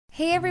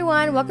Hey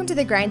everyone, welcome to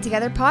the Grind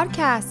Together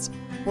podcast.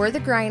 We're the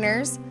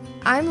Grinders.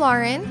 I'm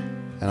Lauren.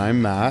 And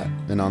I'm Matt.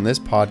 And on this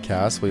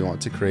podcast, we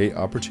want to create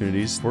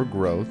opportunities for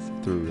growth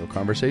through real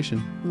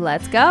conversation.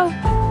 Let's go.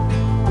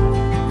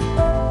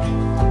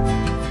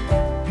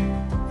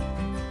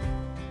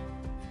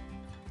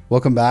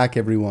 Welcome back,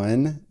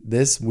 everyone.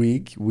 This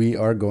week, we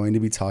are going to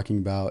be talking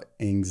about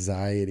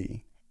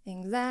anxiety.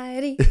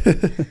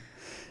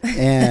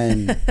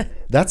 And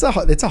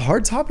it's a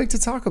hard topic to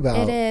talk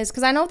about. It is,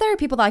 because I know there are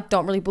people that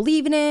don't really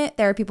believe in it.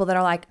 There are people that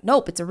are like,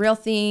 nope, it's a real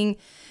thing.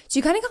 So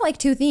you kind of got like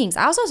two things.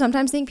 I also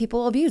sometimes think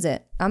people abuse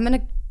it. I'm going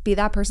to be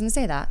that person to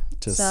say that.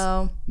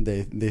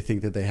 They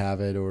think that they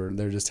have it, or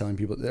they're just telling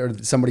people, or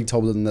somebody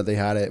told them that they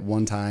had it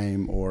one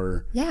time,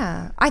 or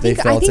I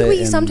think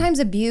we sometimes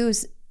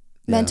abuse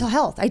mental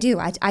health. I do.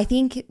 I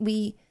think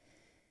we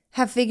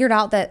have figured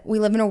out that we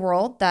live in a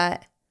world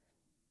that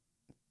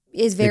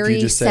is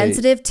very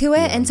sensitive to it.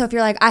 Yeah. And so if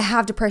you're like, I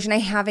have depression, I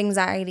have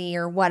anxiety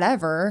or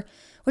whatever,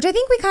 which I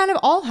think we kind of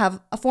all have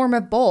a form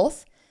of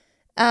both.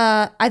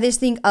 I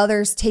just think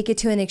others take it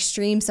to an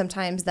extreme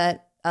sometimes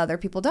that other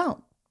people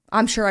don't.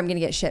 I'm sure I'm going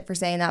to get shit for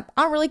saying that.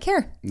 I don't really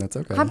care. That's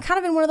okay. I'm kind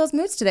of in one of those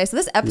moods today. So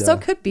this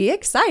episode could be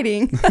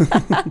exciting.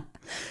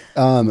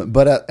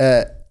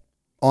 But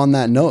on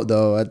that note,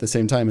 though, at the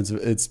same time,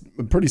 it's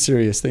a pretty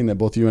serious thing that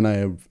both you and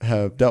I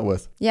have dealt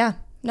with. Yeah.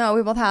 No,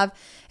 we both have.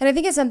 And I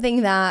think it's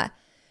something that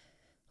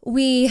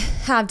we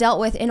have dealt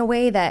with in a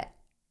way that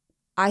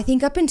I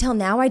think up until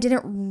now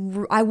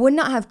I would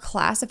not have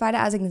classified it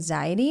as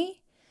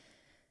anxiety.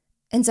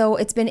 And so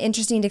it's been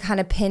interesting to kind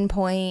of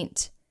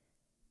pinpoint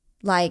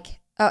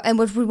and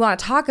what we want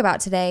to talk about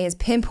today is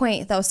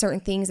pinpoint those certain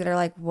things that are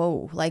like,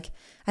 whoa, like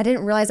I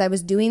didn't realize I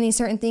was doing these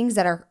certain things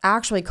that are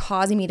actually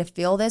causing me to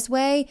feel this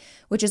way,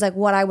 which is like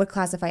what I would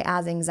classify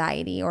as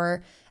anxiety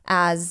or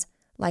as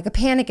like a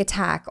panic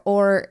attack,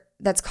 or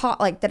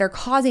that are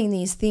causing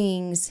these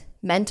things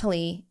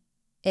mentally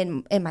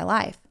in my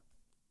life.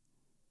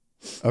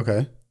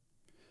 Okay.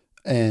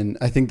 And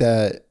I think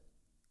that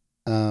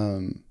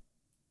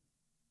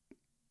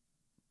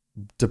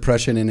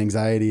depression and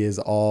anxiety is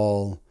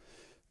all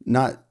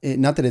not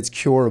that it's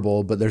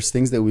curable, but there's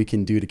things that we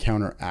can do to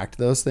counteract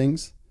those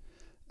things.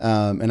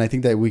 And I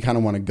think that we kind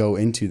of want to go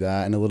into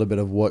that and a little bit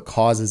of what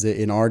causes it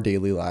in our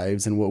daily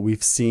lives and what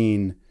we've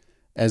seen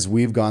as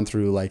we've gone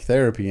through like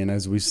therapy and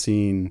as we've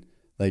seen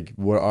like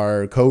what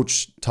our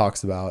coach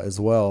talks about as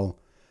well.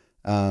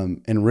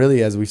 And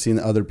really, as we've seen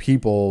other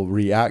people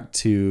react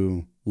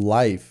to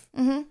life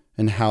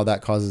and how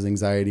that causes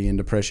anxiety and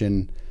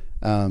depression.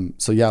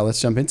 So let's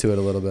jump into it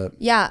a little bit.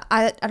 Yeah.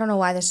 I don't know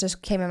why this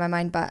just came in my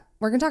mind, but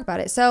we're going to talk about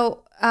it.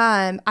 So,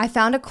 I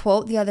found a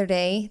quote the other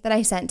day that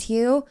I sent to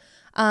you,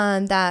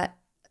 that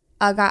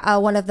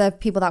one of the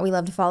people that we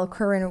love to follow,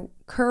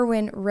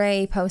 Kerwin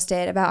Ray,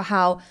 posted about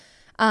how,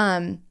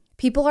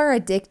 people are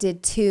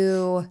addicted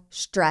to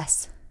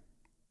stress.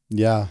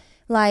 Yeah.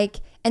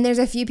 And there's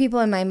a few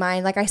people in my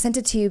mind, like I sent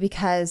it to you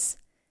because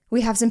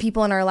we have some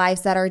people in our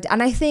lives that are,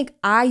 and I think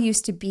I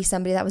used to be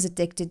somebody that was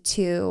addicted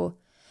to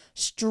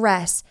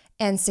stress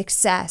and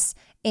success.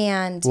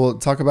 And well,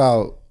 talk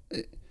about,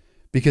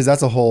 because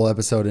that's a whole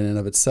episode in and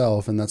of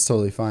itself, and that's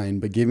totally fine.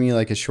 But give me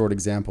like a short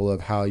example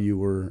of how you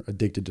were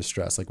addicted to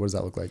stress. Like, what does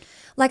that look like?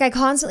 Like I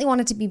constantly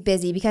wanted to be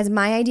busy because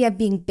my idea of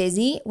being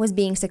busy was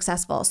being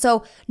successful.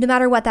 So no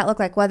matter what that looked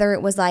like, whether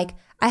it was like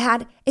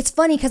it's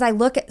funny because I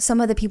look at some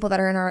of the people that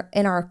are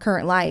in our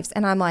current lives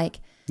and I'm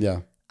like,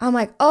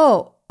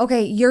 oh,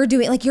 okay, you're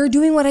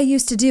doing what I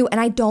used to do.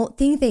 And I don't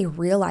think they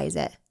realize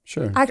it.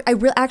 Sure. I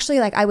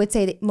would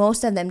say that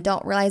most of them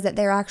don't realize that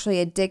they're actually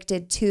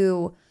addicted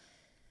to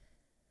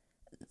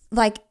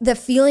like the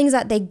feelings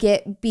that they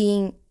get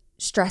being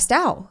stressed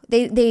out.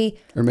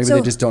 Or maybe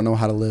they just don't know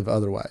how to live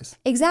otherwise.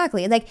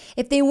 Exactly. Like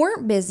if they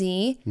weren't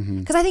busy,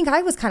 because I think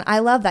I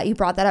love that you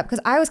brought that up because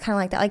I was kind of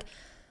like that. Like,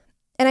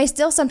 and I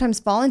still sometimes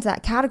fall into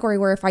that category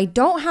where if I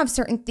don't have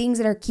certain things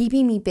that are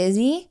keeping me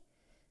busy,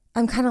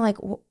 I'm kind of like,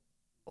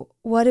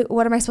 what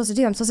am I supposed to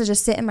do? I'm supposed to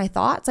just sit in my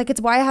thoughts. Like it's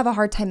why I have a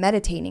hard time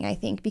meditating, I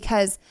think,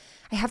 because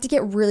I have to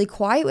get really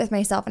quiet with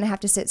myself and I have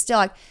to sit still.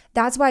 Like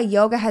that's why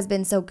yoga has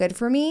been so good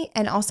for me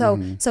and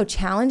also so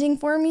challenging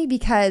for me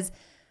because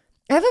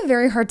I have a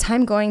very hard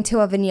time going to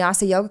a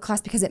vinyasa yoga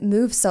class because it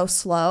moves so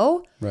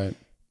slow. Right.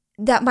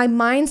 That my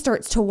mind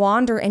starts to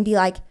wander and be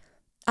like,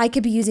 I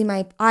could be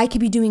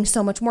doing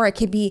so much more. I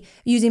could be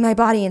using my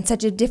body in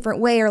such a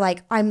different way, or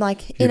like I'm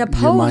like in a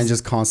pose. Your mind's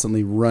just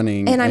constantly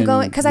running. And I'm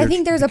going, because I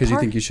think there's because you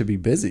think you should be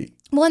busy.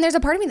 Well, and there's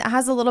a part of me that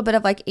has a little bit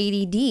of like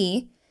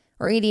ADD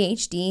or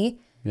ADHD.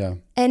 Yeah.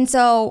 And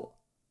so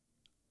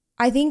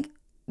I think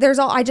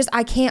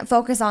I can't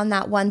focus on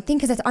that one thing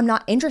because I'm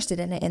not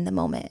interested in it in the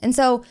moment. And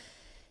so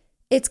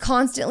it's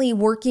constantly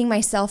working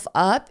myself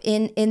up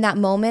in that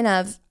moment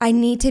of I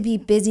need to be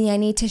busy. I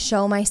need to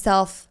show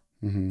myself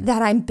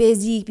that I'm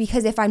busy,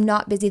 because if I'm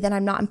not busy, then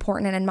I'm not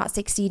important and I'm not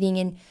succeeding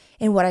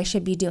in what I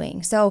should be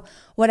doing. So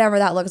whatever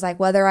that looks like,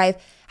 whether I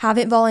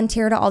haven't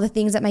volunteered at all the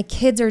things that my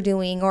kids are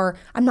doing, or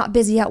I'm not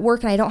busy at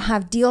work and I don't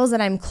have deals that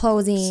I'm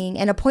closing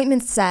and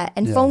appointments set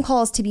and phone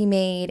calls to be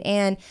made.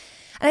 And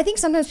I think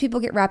sometimes people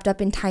get wrapped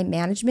up in time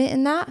management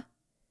in that,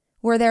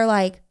 where they're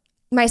like,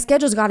 my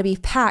schedule's got to be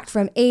packed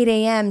from 8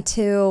 a.m.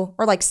 to,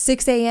 or like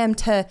 6 a.m.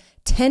 to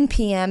 10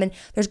 p.m. And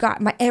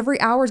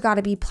every hour's got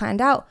to be planned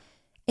out.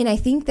 And I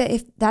think that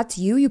if that's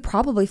you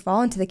probably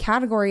fall into the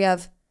category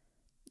of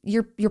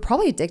you're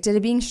probably addicted to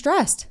being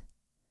stressed,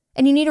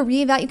 and you need to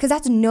reevaluate, because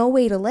that's no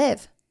way to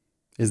live.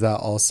 Does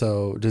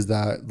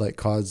that like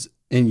cause,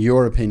 in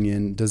your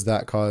opinion, does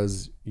that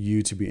cause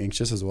you to be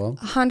anxious as well?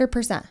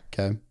 100%.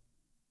 Okay.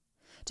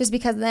 Just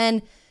because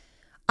then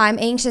I'm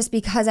anxious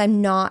because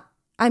I'm not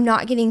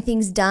getting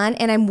things done,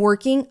 and I'm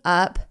working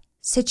up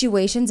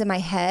situations in my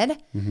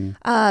head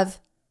of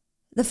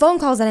the phone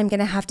calls that I'm going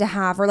to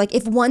have, or like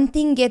if one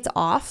thing gets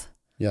off,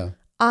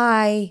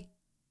 my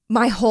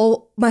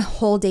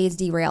whole day is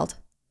derailed,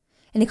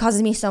 and it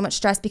causes me so much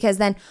stress, because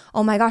then,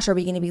 oh my gosh, are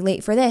we going to be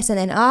late for this? And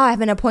then, I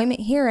have an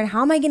appointment here, and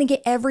how am I going to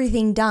get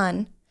everything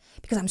done?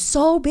 Because I'm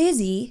so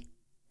busy.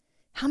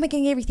 How am I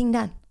going to get everything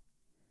done?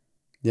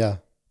 Yeah.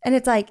 And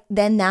it's like,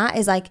 then that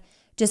is like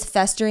just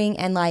festering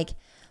and like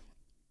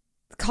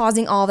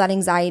causing all that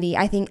anxiety.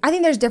 I think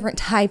there's different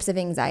types of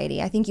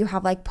anxiety. I think you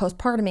have like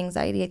postpartum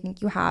anxiety. I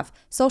think you have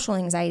social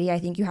anxiety. I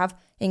think you have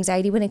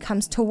anxiety when it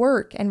comes to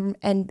work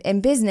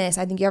and business.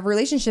 I think you have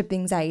relationship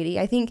anxiety.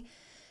 I think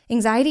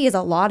anxiety is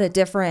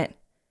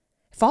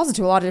falls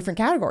into a lot of different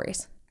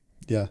categories.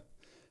 Yeah.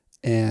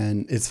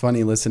 And it's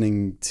funny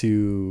listening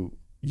to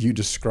you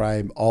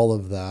describe all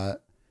of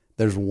that.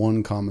 There's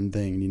one common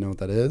thing. You know what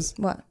that is?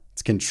 What?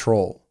 It's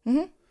control.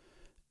 Mm-hmm.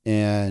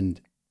 And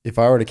if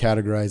I were to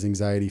categorize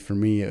anxiety for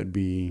me, it would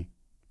be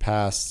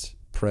past,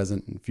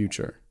 present, and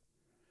future.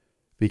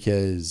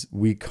 Because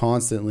we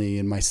constantly,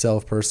 and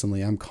myself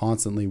personally, I'm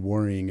constantly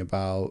worrying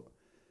about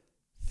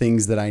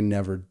things that I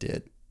never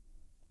did,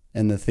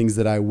 and the things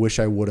that I wish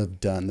I would have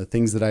done, the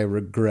things that I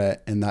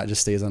regret, and that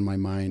just stays on my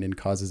mind and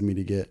causes me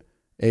to get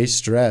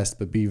stressed,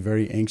 but be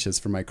very anxious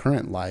for my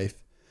current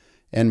life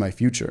and my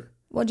future.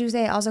 Would you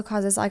say it also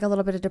causes like a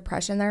little bit of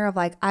depression there of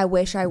like, I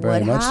wish I would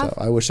have? Very much so.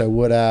 I wish I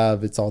would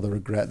have. It's all the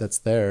regret that's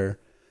there.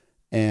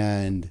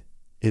 And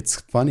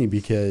it's funny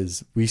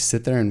because we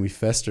sit there and we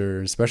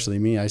fester, especially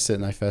me. I sit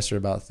and I fester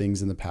about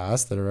things in the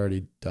past that are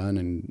already done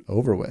and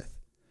over with.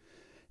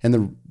 And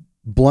the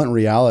blunt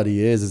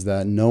reality is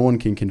that no one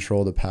can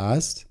control the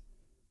past.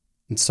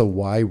 And so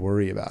why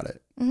worry about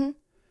it?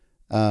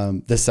 Mm-hmm.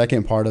 The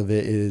second part of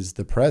it is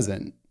the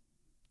present.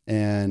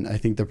 And I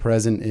think the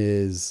present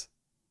is...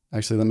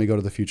 Actually, let me go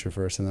to the future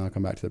first, and then I'll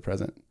come back to the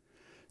present.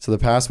 So the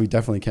past, we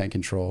definitely can't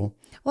control.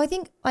 Well, I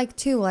think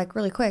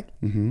really quick,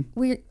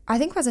 I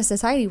think as a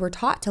society, we're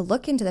taught to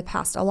look into the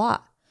past a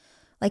lot,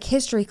 like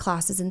history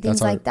classes and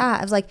things like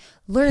that. I was like,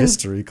 learn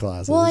history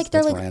classes. Well, like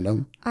they're that's like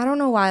random. I don't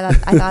know why I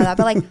thought that,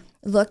 but like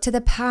look to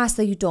the past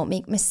so you don't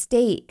make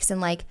mistakes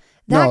and like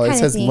that kind of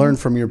thing. No, it says learn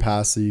from your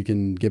past so you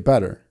can get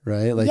better,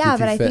 right? Like yeah,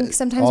 but I think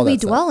sometimes we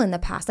dwell in the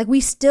past. Like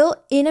we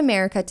still in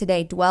America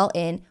today dwell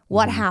in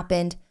what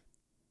happened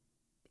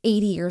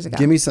 80 years ago.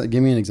 Give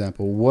me an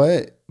example.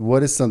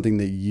 What is something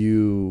that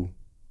you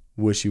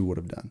wish you would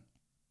have done?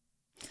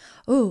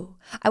 Ooh,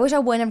 I wish I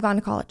wouldn't have gone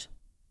to college.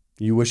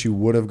 You wish you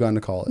would have gone to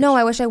college? No,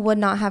 I wish I would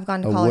not have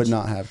gone to college. Would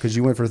not have, because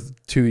you went for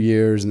 2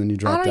 years and then you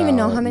dropped out. I don't even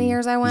know how many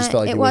years I went.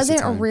 Like it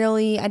wasn't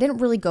really, I didn't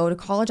really go to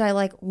college. I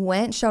like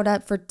went, showed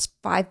up for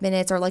 5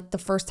 minutes or like the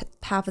first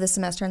half of the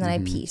semester, and then I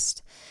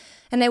pieced.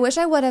 And I wish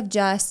I would have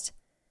just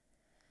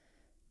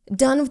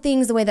done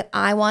things the way that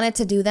I wanted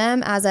to do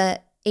them as a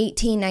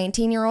 18,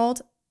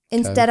 19-year-old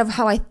instead of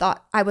how I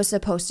thought I was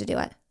supposed to do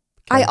it.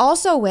 I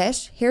also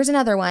here's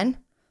another one,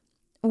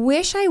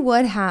 wish I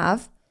would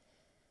have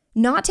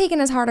not taken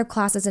as hard of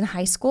classes in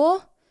high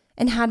school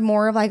and had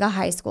more of like a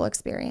high school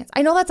experience.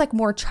 I know that's like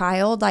more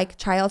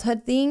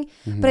childhood thing,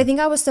 but I think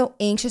I was so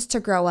anxious to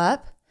grow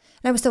up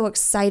and I was so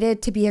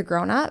excited to be a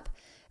grown up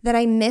that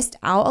I missed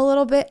out a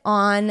little bit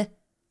on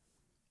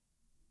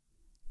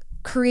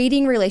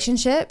creating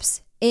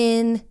relationships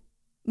in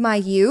my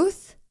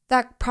youth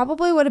that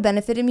probably would have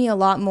benefited me a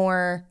lot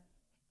more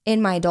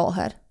in my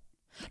adulthood.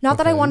 Not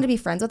that I wanted to be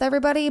friends with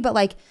everybody, but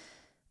like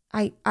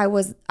I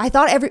was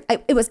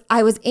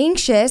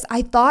anxious.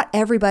 I thought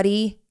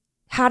everybody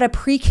had a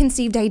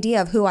preconceived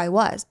idea of who I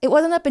was. It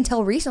wasn't up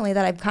until recently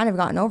that I've kind of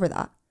gotten over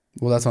that.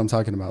 Well, that's what I'm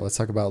talking about. Let's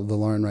talk about the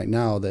Lauren right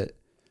now, that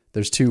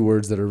there's 2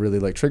 words that are really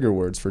like trigger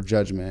words for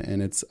judgment.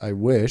 And it's, I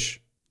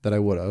wish that I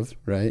would have,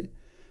 right?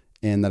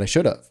 And that I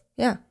should have.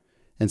 Yeah.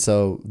 And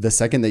so the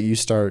second that you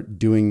start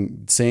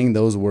saying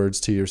those words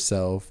to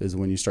yourself is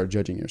when you start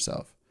judging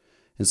yourself.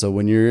 And so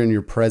when you're in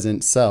your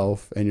present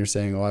self and you're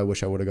saying, oh, I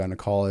wish I would have gone to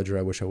college, or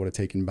I wish I would have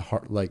taken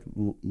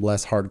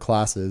less hard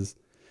classes,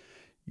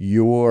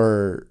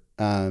 you're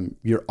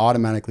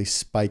automatically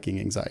spiking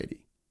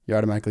anxiety. You're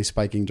automatically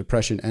spiking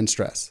depression and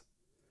stress,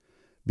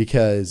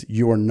 because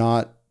you are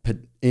not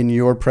in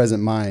your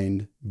present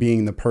mind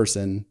being the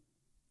person,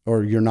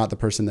 or you're not the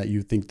person that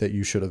you think that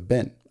you should have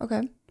been.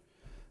 Okay.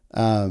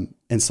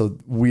 And so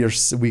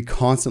we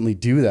constantly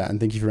do that. And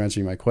thank you for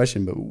answering my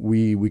question, but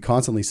we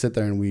constantly sit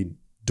there and we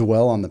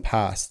dwell on the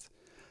past.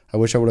 I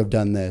wish I would have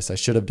done this. I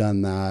should have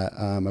done that.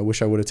 I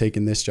wish I would have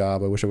taken this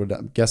job. I wish I would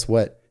have. Guess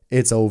what?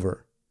 It's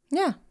over.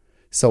 Yeah.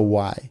 So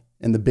why?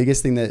 And the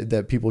biggest thing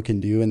that people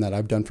can do, and that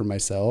I've done for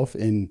myself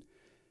in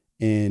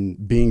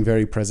being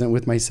very present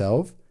with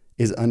myself,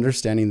 is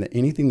understanding that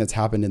anything that's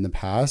happened in the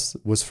past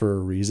was for a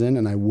reason,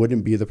 and I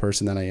wouldn't be the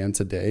person that I am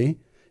today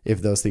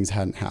if those things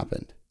hadn't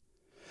happened.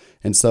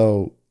 And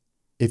so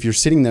if you're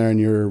sitting there and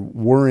you're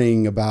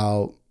worrying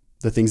about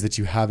the things that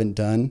you haven't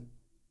done,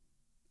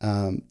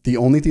 the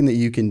only thing that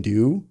you can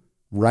do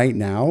right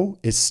now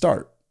is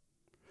start.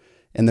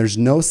 And there's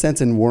no sense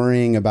in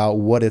worrying about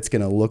what it's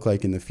going to look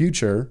like in the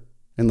future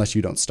unless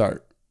you don't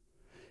start.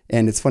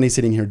 And it's funny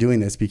sitting here doing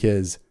this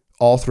because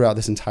all throughout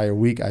this entire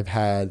week, I've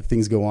had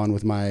things go on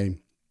with my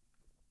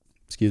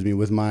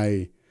with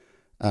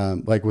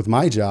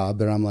my job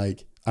that I'm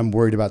like, I'm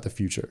worried about the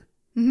future.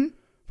 Mm-hmm.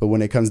 But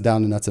when it comes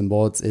down to nuts and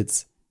bolts,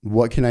 it's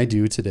what can I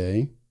do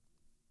today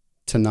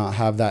to not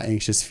have that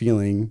anxious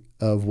feeling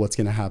of what's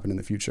going to happen in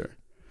the future.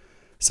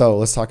 So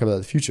let's talk about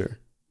the future.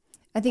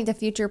 I think the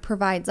future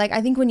provides, like,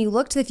 I think when you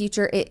look to the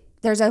future,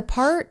 there's a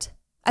part,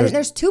 I think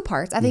there's two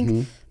parts. I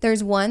think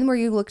there's one where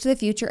you look to the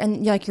future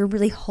and you're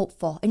really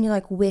hopeful and you're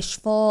like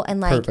wishful and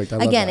like, Perfect. I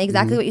love again, that.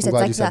 exactly what you said.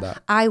 It's like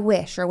that. I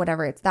wish or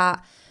whatever. It's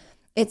that.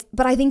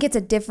 But I think it's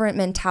a different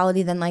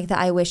mentality than like the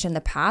I wish in the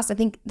past. I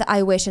think the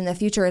I wish in the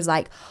future is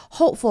like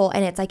hopeful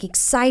and it's like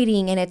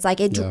exciting and it's like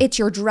it's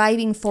your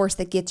driving force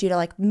that gets you to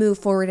like move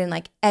forward and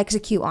like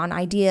execute on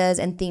ideas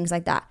and things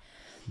like that.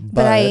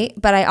 But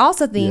I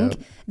also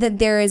think that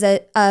there is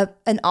there's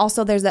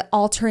an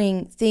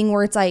altering thing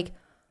where it's like,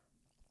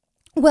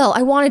 well,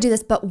 I want to do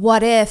this, but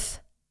what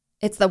if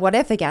it's the what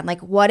if again?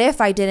 Like, what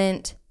if I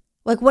didn't?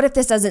 Like, what if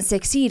this doesn't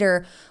succeed?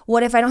 Or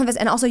what if I don't have this?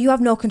 And also you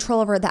have no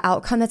control over the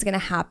outcome that's going to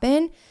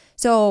happen.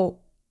 So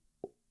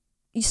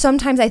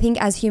sometimes I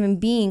think as human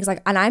beings,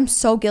 like, and I'm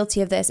so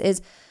guilty of this,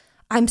 is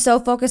I'm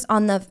so focused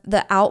on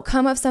the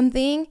outcome of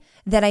something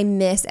that I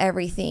miss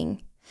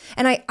everything.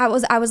 And I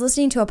was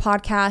listening to a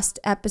podcast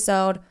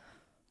episode,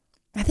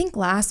 I think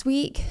last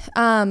week.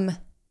 And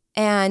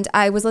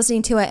I was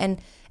listening to it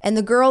and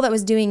the girl that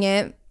was doing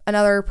it,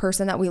 another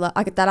person that we love,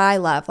 like, that I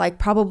love, like,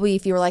 probably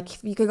if you were like,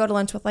 if you could go to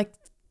lunch with like,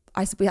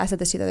 I said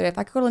this to you the other day, if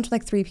I could go to lunch with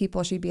like 3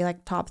 people, she'd be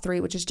like top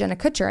 3, which is Jenna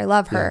Kutcher. I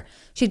love her.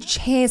 Yeah.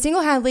 She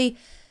single-handedly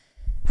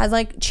has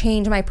like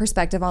changed my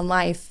perspective on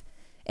life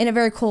in a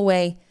very cool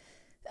way.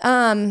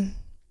 So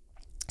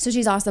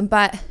she's awesome.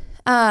 But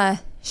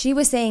she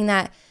was saying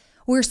that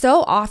we're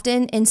so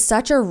often in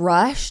such a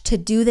rush to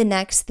do the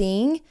next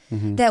thing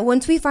that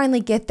once we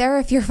finally get there,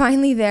 if you're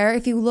finally there,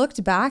 if you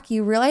looked back,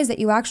 you realize that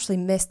you actually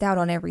missed out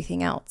on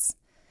everything else.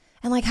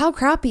 And like, how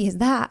crappy is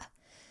that?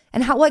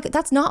 And how, like,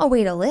 that's not a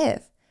way to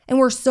live. And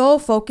we're so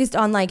focused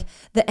on like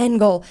the end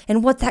goal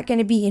and what's that going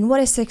to be and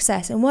what is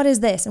success and what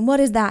is this and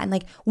what is that. And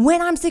like,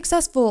 when I'm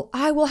successful,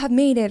 I will have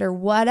made it or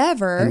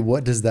whatever. And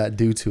what does that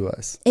do to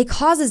us? It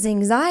causes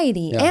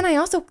anxiety. Yeah.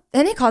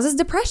 And it causes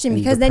depression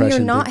because then you're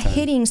not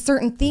hitting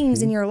certain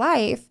things in your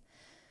life.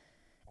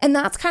 And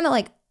that's kind of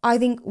like, I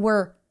think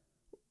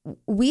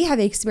we have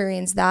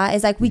experienced that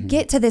is like we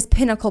get to this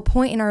pinnacle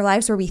point in our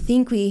lives where we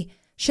think we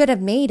should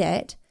have made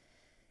it.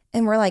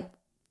 And we're like,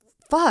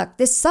 fuck,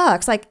 this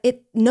sucks. Like,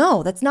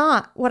 no, that's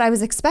not what I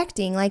was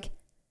expecting. Like,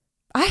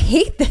 I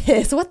hate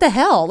this. What the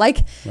hell? Like,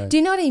 Do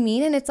you know what I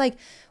mean? And it's like,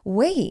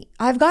 wait,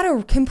 I've got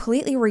to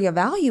completely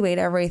reevaluate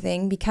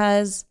everything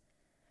because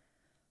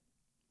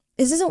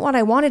this isn't what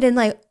I wanted. And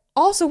like,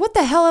 also, what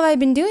the hell have I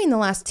been doing the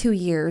last 2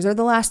 years or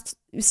the last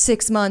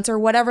 6 months or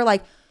whatever?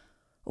 Like,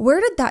 where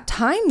did that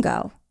time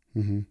go?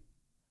 Mm-hmm.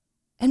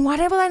 And why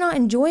was I not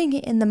enjoying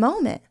it in the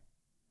moment?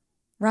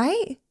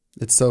 Right?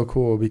 It's so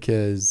cool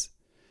because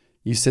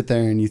you sit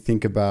there and you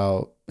think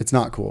about, it's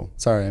not cool.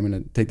 Sorry, I'm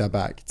going to take that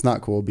back. It's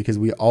not cool because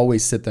we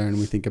always sit there and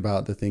we think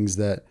about the things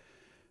that,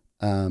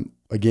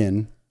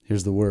 again,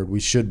 here's the word,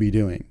 we should be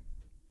doing,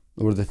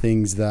 or the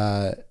things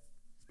that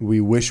we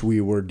wish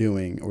we were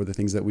doing, or the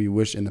things that we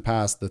wish in the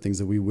past, the things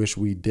that we wish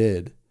we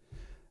did.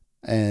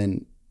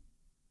 And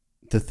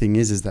the thing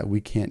is that we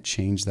can't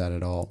change that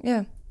at all.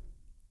 Yeah.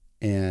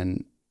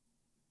 And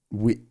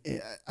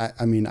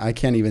I mean, I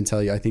can't even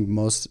tell you, I think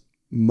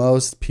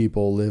most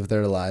people live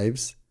their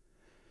lives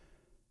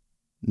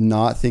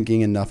not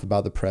thinking enough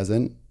about the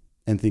present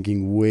and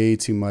thinking way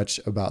too much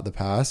about the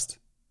past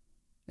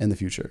and the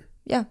future.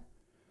 Yeah.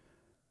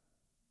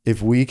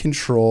 If we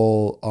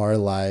control our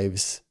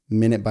lives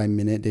minute by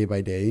minute, day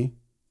by day,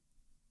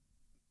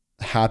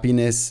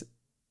 happiness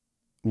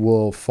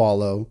will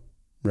follow,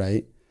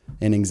 right?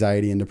 And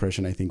anxiety and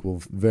depression, I think,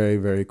 will very,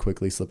 very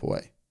quickly slip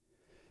away.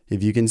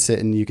 If you can sit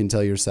and you can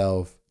tell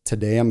yourself,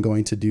 today I'm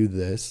going to do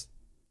this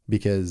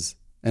because...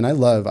 And I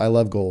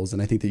love goals,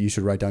 and I think that you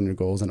should write down your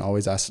goals and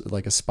always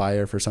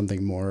aspire for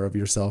something more of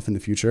yourself in the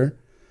future.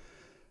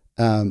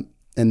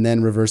 and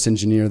then reverse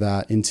engineer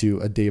that into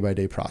a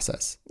day-by-day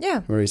process.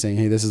 Yeah. Where you're saying,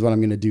 hey, this is what I'm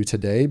going to do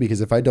today,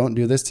 because if I don't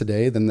do this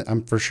today, then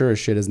I'm for sure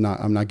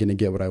I'm not going to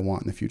get what I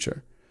want in the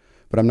future.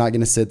 But I'm not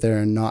going to sit there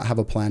and not have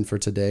a plan for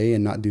today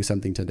and not do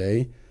something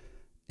today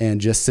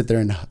and just sit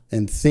there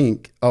and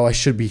think, oh, I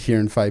should be here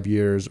in 5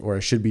 years, or I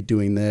should be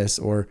doing this,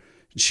 or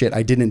shit,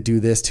 I didn't do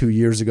this 2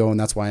 years ago and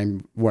that's why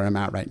I'm where I'm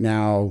at right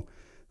now.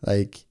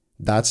 Like,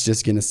 that's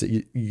just going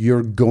to,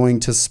 you're going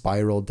to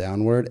spiral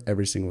downward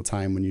every single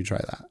time when you try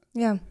that.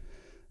 Yeah.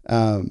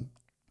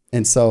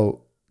 And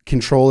so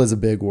control is a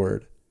big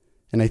word.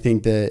 And I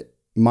think that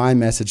my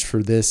message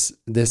for this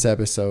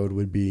episode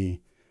would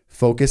be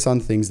focus on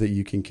things that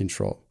you can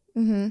control.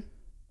 Mm-hmm.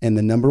 And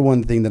the number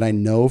one thing that I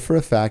know for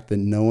a fact that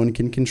no one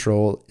can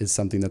control is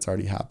something that's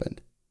already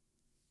happened.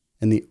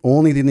 And the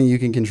only thing that you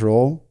can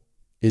control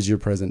is your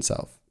present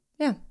self.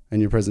 Yeah.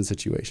 And your present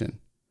situation.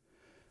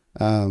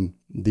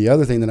 The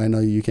other thing that I know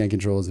you can't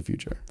control is the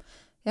future.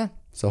 Yeah.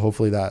 So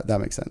hopefully that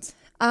makes sense.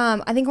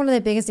 I think one of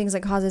the biggest things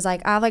that causes,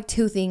 like, I have like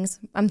 2 things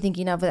I'm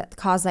thinking of that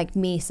cause like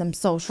me some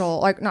social,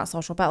 like not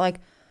social, but like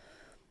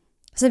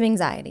some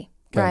anxiety,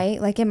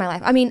 right? Like in my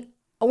life. I mean,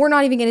 we're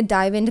not even going to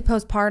dive into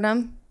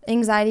postpartum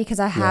anxiety because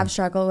I have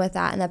struggled with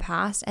that in the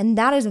past. And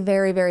that is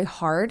very, very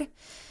hard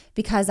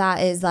because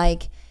that is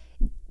like,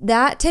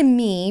 that to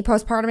me,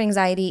 postpartum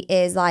anxiety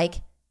is like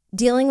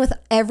dealing with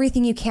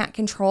everything you can't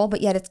control,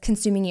 but yet it's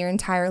consuming your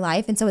entire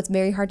life. And so it's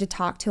very hard to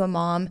talk to a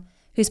mom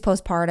who's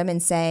postpartum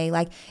and say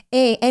like,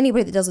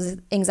 anybody that deals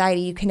with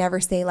anxiety, you can never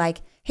say like,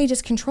 hey,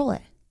 just control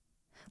it.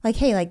 Like,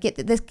 hey, like get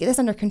this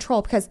under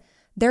control, because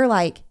they're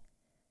like,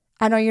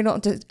 I know you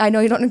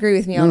don't agree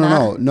with me on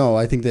that. No.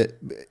 I think that,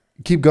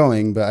 keep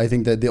going, but I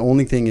think that the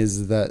only thing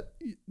is that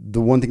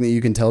the one thing that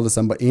you can tell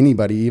to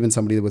anybody, even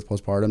somebody with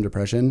postpartum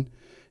depression,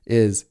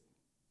 is,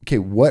 okay,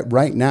 what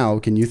right now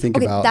can you think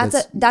about?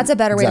 That's a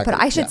better way to put it.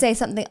 I should say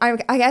something.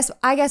 I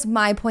guess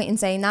my point in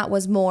saying that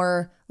was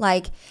more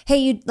like, hey,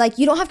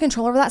 you don't have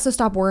control over that, so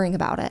stop worrying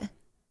about it.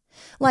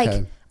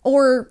 Like,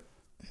 or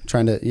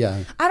trying to,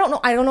 I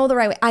don't know the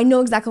right way. I know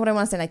exactly what I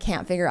want to say and I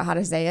can't figure out how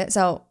to say it.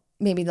 So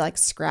maybe like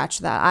scratch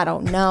that. I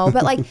don't know.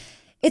 But like,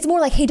 it's more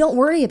like, hey, don't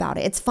worry about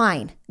it. It's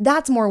fine.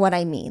 That's more what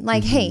I mean.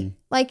 Like, hey,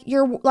 like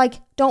you're like,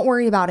 don't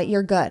worry about it.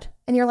 You're good.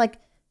 And you're like,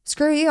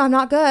 screw you. I'm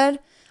not good.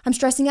 I'm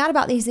stressing out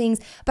about these things.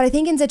 But I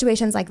think in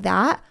situations like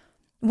that,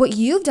 what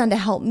you've done to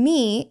help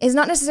me is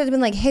not necessarily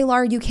been like, hey,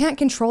 Laura, you can't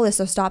control this,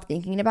 so stop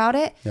thinking about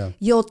it. Yeah.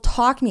 You'll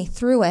talk me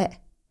through it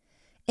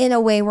in a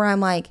way where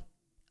I'm like,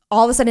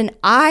 all of a sudden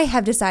I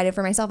have decided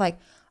for myself, like,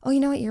 oh, you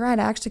know what? You're right.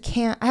 I actually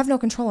can't. I have no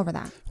control over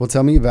that. Well,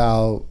 tell me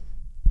about,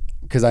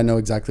 because I know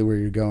exactly where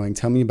you're going.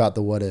 Tell me about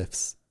the what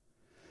ifs.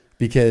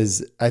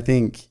 Because I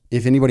think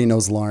if anybody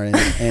knows Lauren,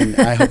 and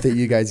I hope that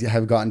you guys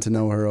have gotten to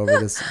know her over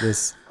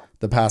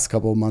the past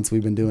couple of months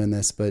we've been doing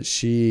this, but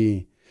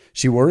she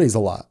worries a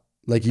lot.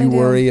 Like, you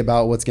worry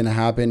about what's going to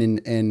happen,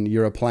 and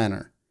you're a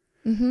planner.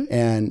 Mm-hmm.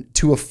 And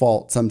to a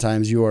fault,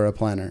 sometimes you are a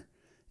planner.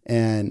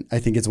 And I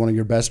think it's one of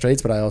your best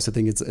traits, but I also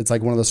think it's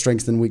like one of the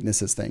strengths and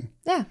weaknesses thing.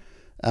 Yeah.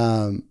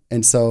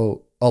 And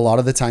so a lot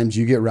of the times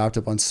you get wrapped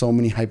up on so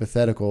many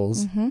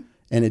hypotheticals,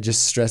 and it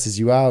just stresses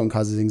you out and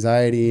causes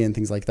anxiety and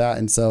things like that.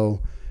 And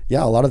so,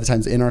 yeah, a lot of the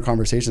times in our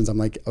conversations, I'm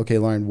like, okay,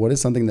 Lauren, what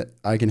is something that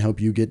I can help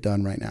you get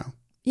done right now?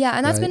 Yeah.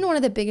 And that's been one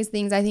of the biggest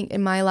things I think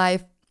in my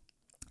life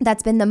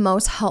that's been the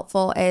most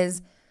helpful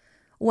is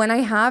when I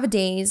have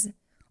days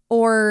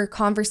or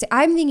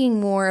I'm thinking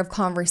more of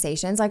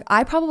conversations. Like,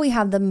 I probably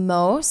have the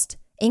most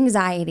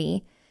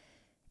anxiety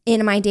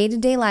in my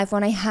day-to-day life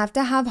when I have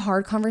to have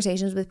hard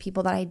conversations with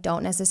people that I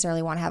don't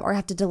necessarily want to have, or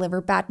have to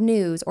deliver bad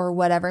news or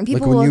whatever. And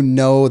people, like, when you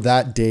know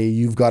that day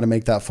you've got to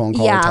make that phone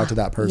call or talk to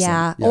that person.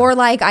 Yeah. Or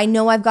like, I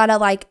know I've got to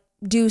like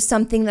do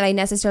something that I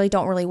necessarily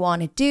don't really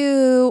want to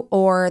do,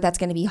 or that's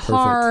going to be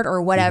hard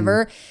or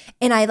whatever.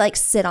 And I like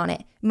sit on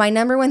it. My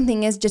number one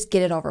thing is just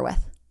get it over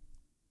with.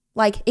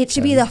 Like, it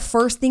should be the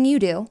first thing you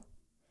do.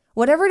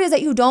 Whatever it is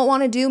that you don't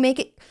want to do, make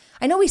it.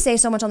 I know we say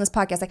so much on this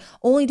podcast, like,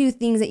 only do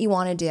things that you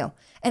want to do.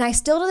 And I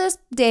still to this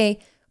day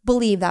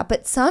believe that.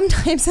 But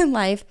sometimes in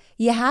life,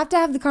 you have to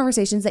have the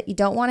conversations that you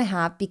don't want to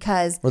have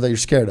because. Or that you're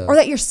scared of.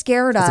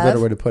 That's a better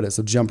way to put it.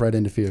 So jump right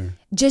into fear.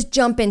 Just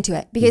jump into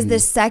it. Because the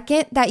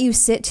second that you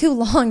sit too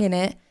long in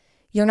it,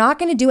 you're not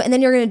going to do it. And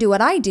then you're going to do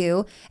what I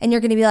do. And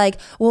you're going to be like,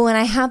 well, when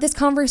I have this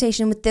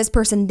conversation with this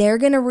person, they're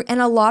going to.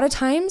 And a lot of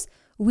times,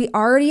 we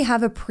already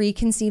have a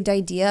preconceived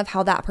idea of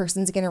how that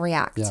person's going to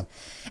react. Yeah.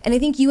 And I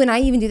think you and I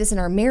even do this in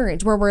our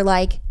marriage where we're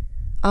like,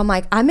 I'm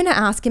going to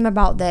ask him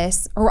about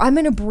this, or I'm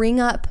going to bring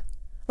up,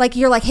 like,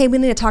 you're like, hey, we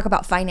need to talk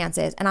about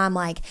finances. And I'm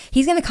like,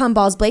 he's going to come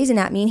balls blazing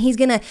at me and he's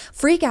going to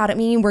freak out at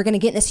me. And we're going to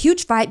get in this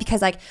huge fight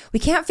because like, we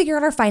can't figure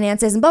out our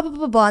finances and blah, blah,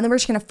 blah, blah. And then we're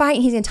just going to fight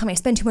and he's going to tell me I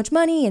spend too much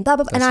money and blah,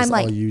 blah, blah. That's and I'm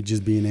like, all you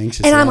just being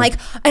anxious. And I'm like,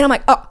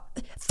 oh,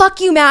 fuck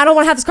you, man. I don't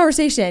want to have this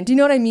conversation. Do you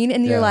know what I mean?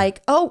 And you're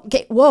like, oh,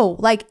 okay, whoa.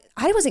 Like,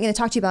 I wasn't going to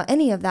talk to you about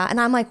any of that. And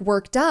I'm like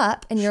worked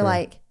up and you're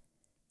like,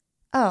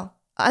 oh,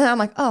 and I'm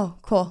like, oh,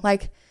 cool.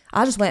 Like,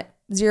 I just went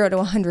 0 to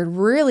 100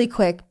 really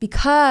quick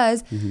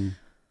because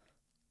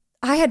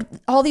I had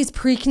all these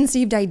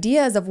preconceived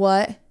ideas of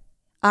what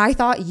I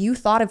thought you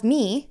thought of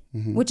me,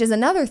 which is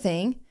another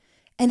thing,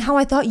 and how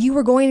I thought you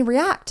were going to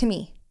react to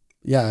me.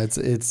 Yeah,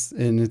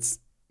 it's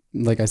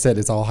like I said,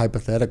 it's all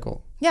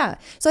hypothetical. Yeah.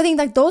 So I think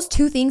like those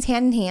two things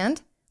hand in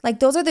hand, like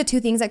those are the two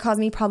things that cause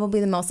me probably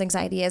the most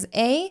anxiety is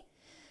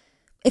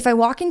if I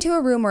walk into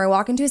a room or I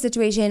walk into a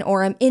situation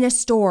or I'm in a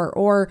store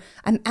or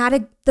I'm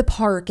at the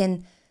park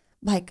and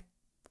like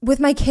with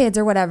my kids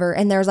or whatever,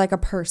 and there's like a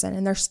person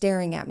and they're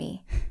staring at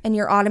me and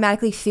you're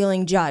automatically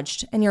feeling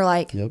judged and you're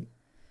like, Yep.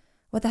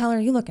 What the hell are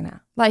you looking at?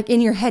 Like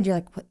in your head, you're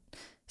like, what?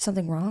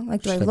 Something wrong?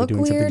 Like, do I Should I be look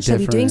doing something weird? Should I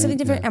be doing something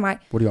different? different? Yeah. Am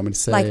I What do you want me to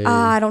say? like,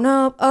 I don't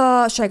know.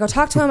 Should I go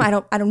talk to him? I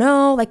don't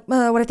know. Like,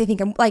 what if they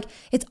think I'm like,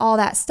 it's all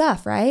that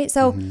stuff, right?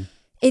 So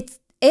it's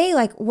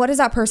like, what does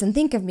that person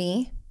think of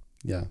me?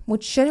 Yeah.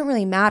 Which shouldn't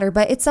really matter,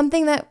 but it's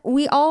something that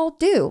we all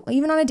do,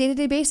 even on a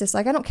day-to-day basis.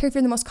 Like, I don't care if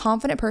you're the most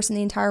confident person in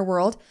the entire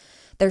world.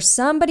 There's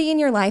somebody in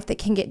your life that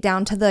can get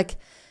down to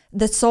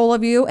the soul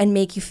of you and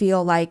make you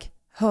feel like,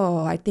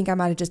 oh, I think I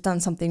might have just done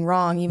something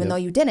wrong, even though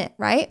you didn't,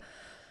 right?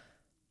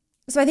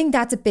 So I think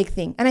that's a big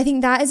thing. And I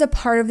think that is a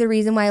part of the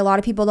reason why a lot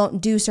of people don't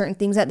do certain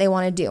things that they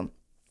want to do.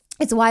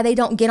 It's why they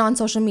don't get on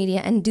social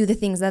media and do the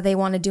things that they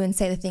want to do and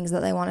say the things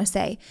that they want to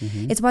say.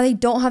 It's why they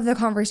don't have the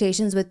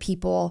conversations with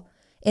people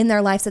in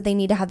their lives that they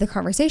need to have the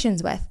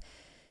conversations with.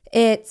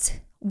 It's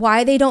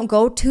why they don't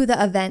go to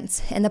the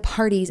events and the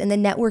parties and the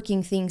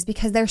networking things,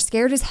 because they're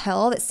scared as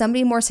hell that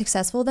somebody more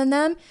successful than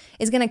them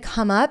is going to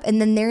come up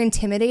and then they're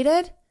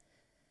intimidated.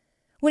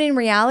 When in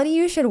reality,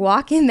 you should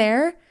walk in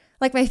there.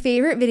 Like my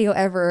favorite video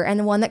ever, and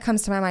the one that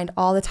comes to my mind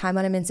all the time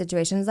when I'm in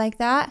situations like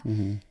that,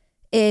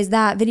 is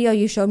that video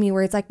you showed me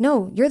where it's like,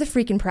 no, you're the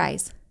freaking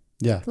prize.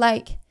 Yeah.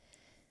 Like,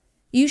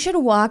 you should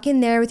walk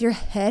in there with your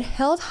head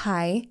held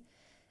high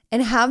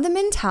and have the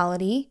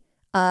mentality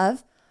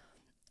of,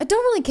 I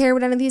don't really care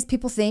what any of these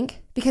people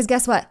think, because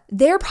guess what?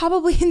 They're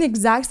probably in the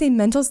exact same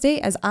mental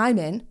state as I'm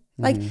in.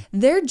 Like,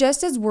 they're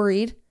just as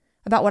worried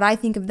about what I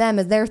think of them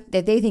as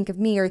they think of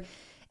me. Or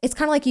it's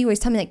kind of like you always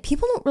tell me, like,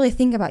 people don't really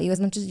think about you as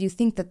much as you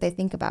think that they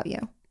think about you.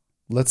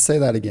 Let's say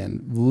that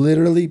again.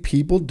 Literally,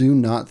 people do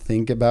not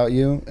think about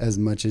you as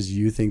much as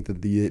you think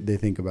that they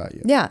think about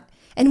you. Yeah.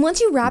 And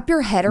once you wrap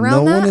your head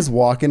around that. No one is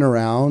walking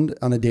around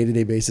on a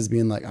day-to-day basis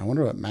being like, I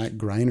wonder what Matt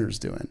Griner's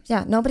doing.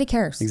 Yeah, nobody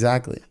cares.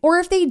 Exactly. Or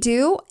if they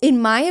do,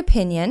 in my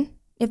opinion,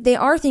 if they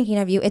are thinking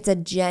of you, it's a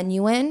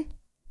genuine,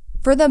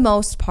 for the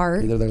most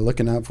part. Either they're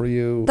looking out for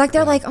you. Like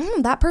they're like,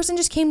 oh, that person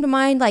just came to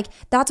mind. Like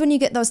that's when you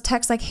get those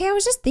texts like, hey, I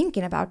was just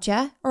thinking about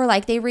you. Or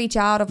like they reach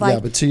out of like. Yeah,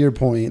 but to your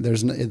point,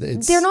 there's no,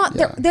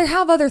 they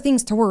have other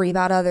things to worry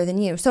about other than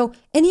you. So,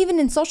 and even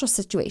in social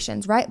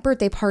situations, right?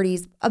 Birthday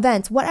parties,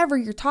 events, whatever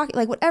you're talking,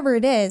 like whatever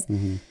it is,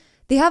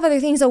 they have other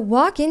things. So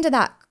walk into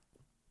that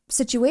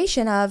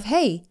situation of,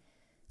 hey,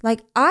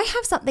 like I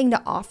have something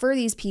to offer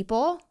these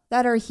people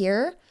that are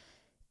here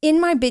in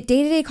my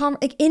day-to-day,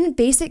 like in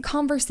basic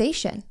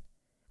conversation.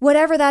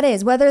 Whatever that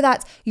is, whether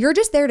that's you're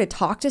just there to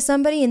talk to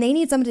somebody and they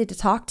need somebody to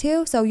talk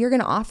to, so you're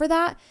going to offer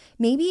that.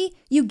 Maybe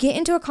you get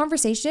into a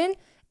conversation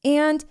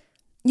and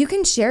you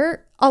can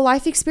share a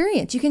life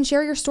experience. You can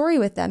share your story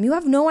with them. You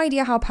have no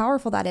idea how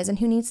powerful that is and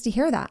who needs to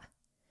hear that.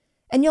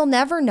 And you'll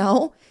never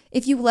know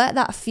if you let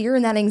that fear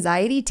and that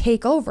anxiety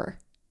take over.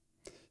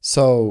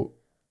 So,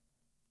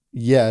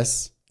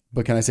 yes,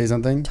 but can I say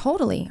something?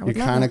 Totally. You're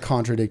kind of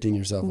contradicting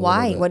yourself.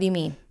 Why? What do you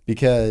mean?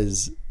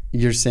 Because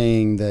you're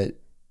saying that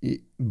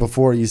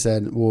before you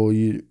said, well,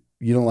 you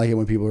don't like it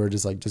when people are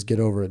just like, just get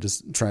over it.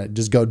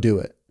 Just go do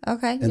it.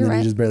 Okay. And then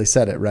you just barely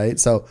said it. Right.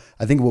 So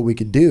I think what we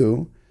could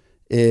do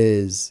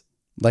is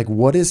like,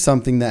 what is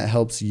something that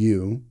helps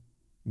you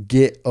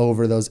get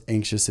over those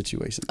anxious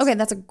situations? Okay.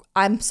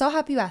 I'm so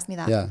happy you asked me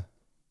that. Yeah.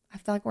 I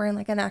feel like we're in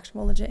like an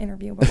actual legit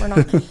interview, but we're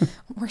not.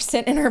 We're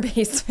sitting in our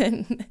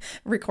basement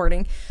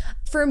recording.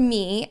 For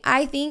me,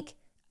 I think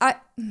I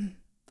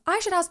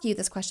should ask you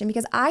this question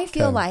because I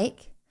feel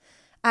like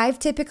I've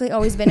typically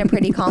always been a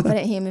pretty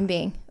confident human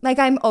being. Like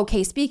I'm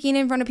okay speaking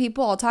in front of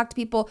people. I'll talk to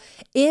people.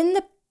 In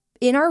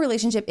our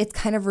relationship, it's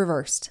kind of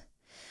reversed.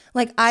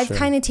 Like I've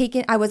kind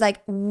of I was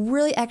like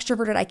really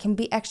extroverted. I can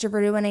be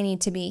extroverted when I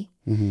need to be.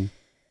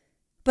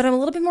 But I'm a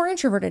little bit more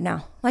introverted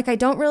now. Like I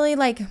don't really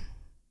like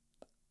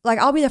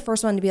I'll be the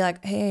first one to be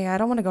like, hey, I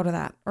don't want to go to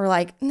that. Or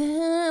like,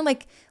 nah,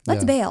 like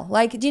let's bail.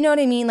 Like, do you know what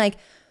I mean? Like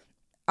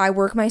I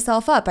work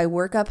myself up. I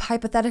work up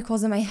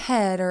hypotheticals in my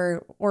head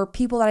or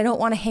people that I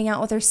don't want to hang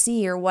out with or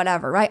see or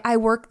whatever, right? I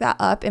work that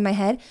up in my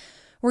head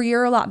where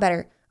you're a lot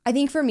better. I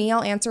think for me,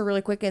 I'll answer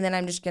really quick and then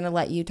I'm just going to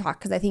let you talk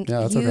because I think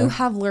you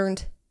have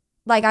learned,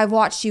 like I've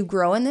watched you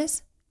grow in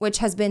this, which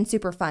has been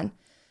super fun.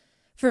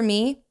 For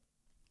me,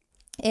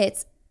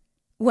 it's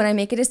when I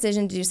make a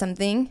decision to do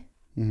something,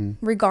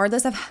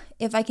 regardless of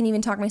if I can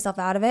even talk myself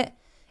out of it,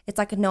 it's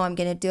like, no, I'm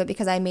going to do it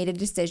because I made a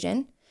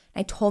decision.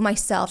 I told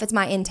myself it's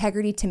my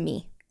integrity to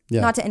me.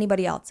 Not to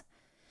anybody else.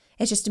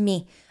 It's just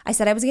me. I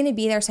said I was going to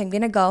be there, so I'm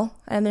going to go,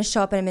 and I'm going to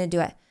show up, and I'm going to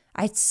do it.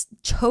 I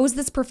chose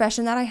this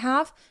profession that I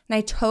have, and I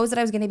chose that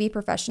I was going to be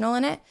professional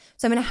in it,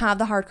 so I'm going to have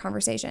the hard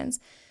conversations.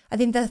 I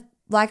think that,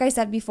 like I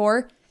said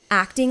before,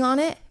 acting on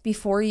it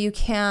before you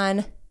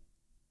can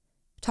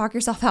talk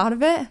yourself out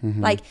of it.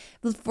 Like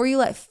before you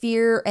let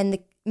fear and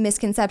the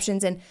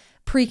misconceptions and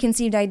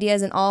preconceived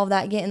ideas and all of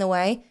that get in the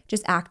way,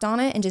 just act on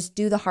it and just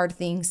do the hard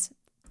things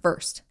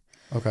first.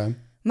 Okay.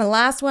 My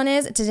last one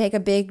is to take a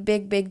big,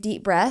 big, big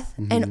deep breath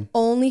and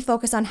only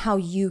focus on how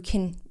you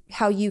can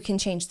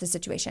change the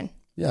situation.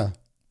 Yeah.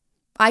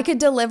 I could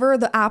deliver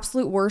the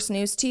absolute worst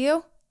news to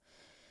you,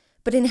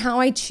 but in how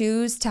I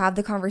choose to have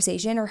the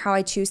conversation or how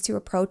I choose to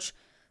approach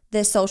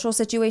this social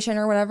situation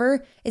or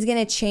whatever is going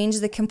to change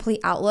the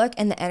complete outlook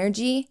and the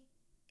energy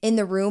in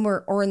the room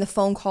or in the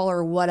phone call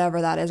or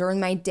whatever that is, or in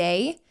my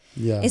day.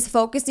 Yeah. Is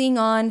focusing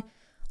on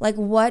like,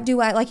 what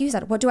do I, like you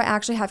said, what do I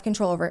actually have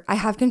control over? I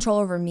have control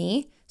over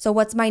me. So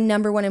what's my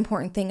number one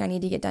important thing I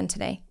need to get done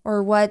today?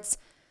 Or what's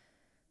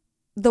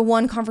the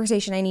one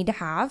conversation I need to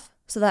have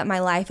so that my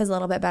life is a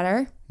little bit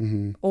better?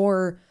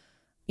 Or,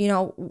 you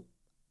know,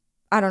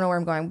 I don't know where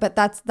I'm going, but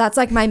that's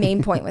like my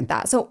main point with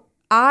that. So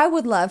I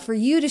would love for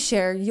you to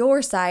share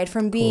your side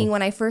from being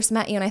when I first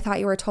met you and I thought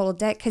you were a total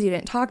dick because you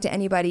didn't talk to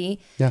anybody.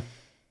 Yeah.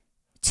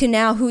 To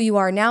now who you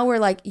are. Now we're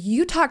like,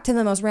 you talk to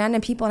the most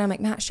random people and I'm like,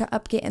 Matt, shut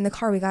up, get in the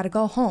car. We got to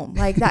go home.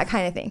 Like that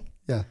kind of thing.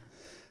 Yeah.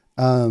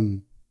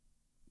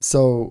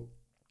 So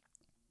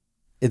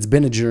it's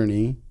been a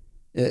journey.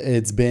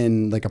 It's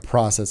been like a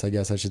process, I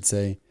guess I should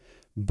say.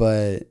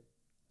 But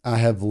I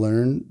have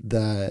learned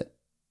that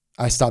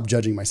I stopped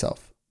judging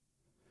myself.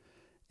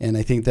 And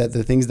I think that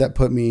the things that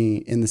put me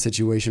in the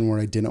situation where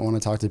I didn't want to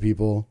talk to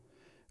people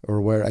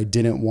or where I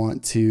didn't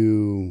want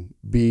to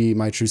be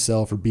my true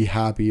self or be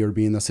happy or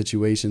be in those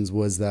situations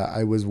was that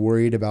I was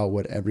worried about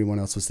what everyone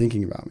else was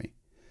thinking about me.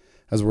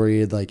 I was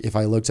worried, like, if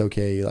I looked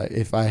okay, like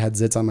if I had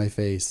zits on my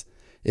face,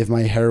 if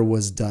my hair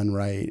was done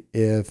right,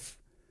 if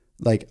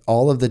like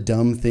all of the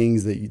dumb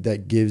things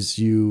that gives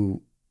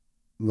you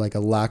like a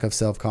lack of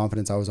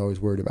self-confidence, I was always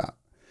worried about.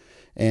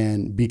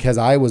 And because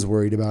I was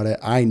worried about it,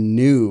 I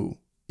knew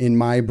in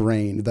my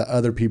brain that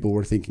other people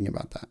were thinking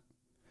about that.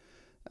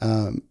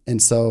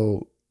 And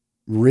so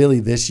really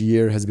this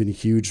year has been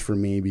huge for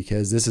me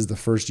because this is the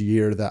first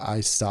year that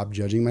I stopped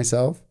judging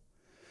myself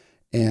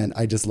and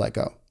I just let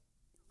go.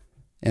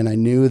 And I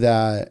knew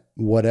that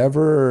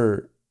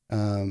whoever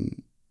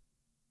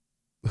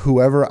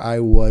I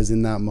was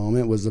in that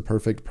moment was the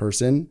perfect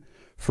person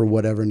for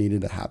whatever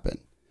needed to happen.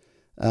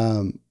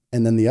 And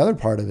then the other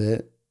part of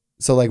it,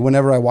 so like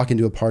whenever I walk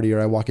into a party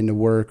or I walk into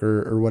work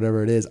or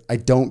whatever it is, I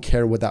don't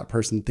care what that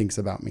person thinks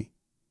about me.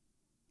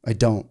 I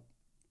don't.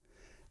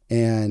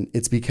 And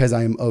it's because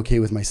I am okay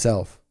with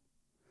myself.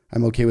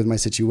 I'm okay with my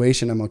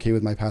situation. I'm okay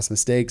with my past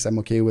mistakes. I'm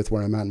okay with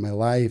where I'm at in my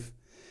life.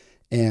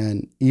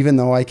 And even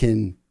though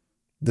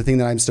the thing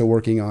that I'm still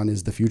working on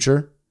is the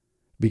future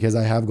because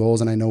I have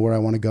goals and I know where I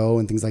want to go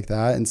and things like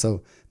that. And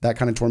so that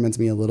kind of torments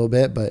me a little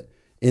bit, but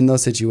in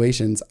those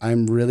situations,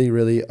 I'm really,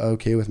 really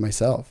okay with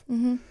myself.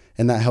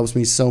 And that helps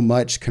me so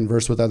much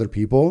converse with other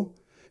people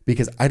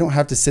because I don't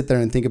have to sit there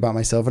and think about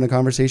myself in a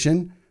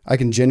conversation. I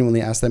can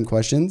genuinely ask them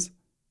questions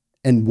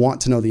and want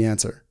to know the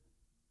answer.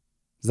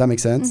 Does that make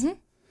sense?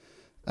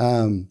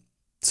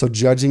 So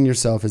judging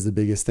yourself is the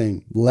biggest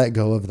thing. Let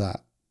go of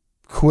that.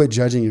 Quit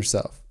judging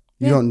yourself.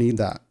 You don't need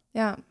that.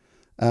 Yeah.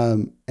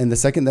 And the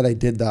second that I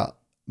did that,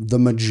 the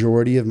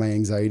majority of my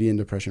anxiety and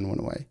depression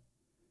went away.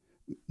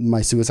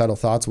 My suicidal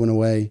thoughts went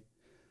away,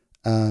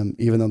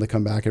 even though they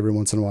come back every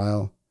once in a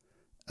while.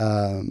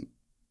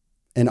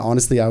 And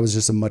honestly, I was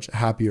just a much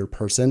happier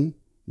person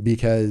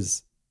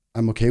because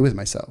I'm okay with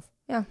myself.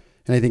 Yeah.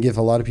 And I think if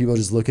a lot of people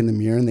just look in the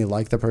mirror and they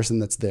like the person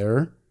that's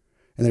there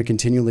and they're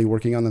continually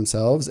working on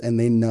themselves and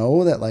they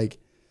know that like,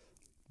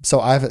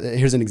 so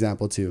here's an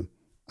example too.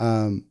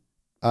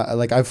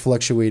 I've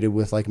fluctuated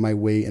with like my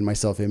weight and my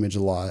self-image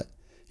a lot.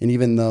 And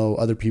even though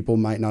other people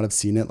might not have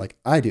seen it, like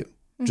I do,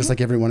 just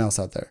like everyone else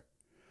out there.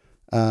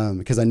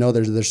 Because I know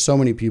there's so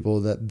many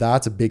people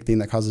that's a big thing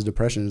that causes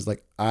depression is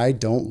like, I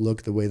don't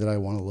look the way that I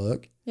want to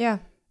look. Yeah.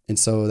 And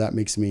so that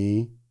makes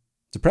me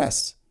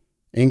depressed,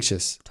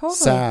 anxious, Totally.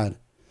 sad.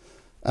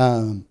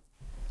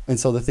 And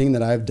so the thing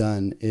that I've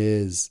done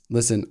is,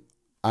 listen,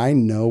 I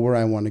know where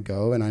I want to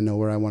go and I know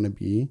where I want to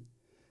be.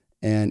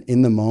 And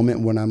in the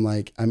moment when I'm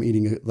like, I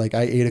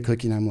ate a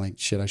cookie and I'm like,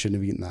 shit, I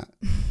shouldn't have eaten that.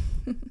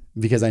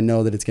 Because I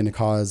know that it's going to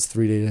cause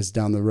 3 days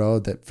down the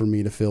road that for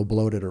me to feel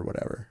bloated or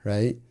whatever.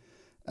 Right.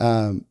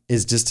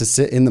 Is just to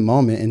sit in the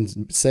moment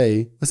and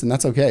say, listen,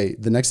 that's okay.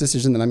 The next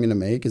decision that I'm going to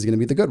make is going to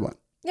be the good one.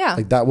 Yeah.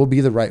 Like that will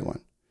be the right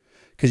one.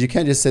 Cause you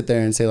can't just sit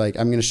there and say like,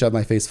 I'm going to shove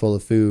my face full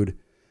of food,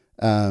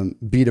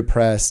 be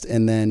depressed.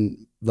 And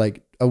then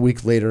like a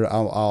week later,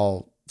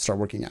 I'll start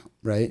working out.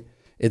 Right.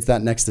 It's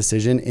that next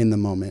decision in the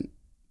moment.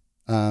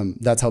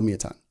 That's helped me a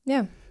ton.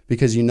 Yeah.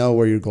 Because you know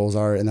where your goals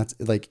are and that's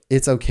like,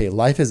 it's okay.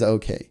 Life is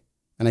okay.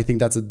 And I think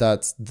that's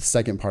the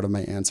second part of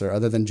my answer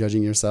other than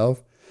judging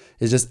yourself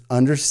is just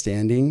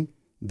understanding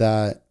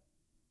that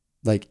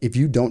like, if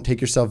you don't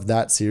take yourself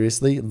that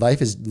seriously,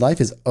 life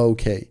is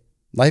okay.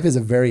 Life is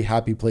a very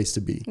happy place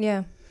to be.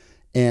 Yeah.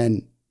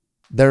 And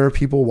there are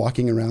people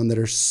walking around that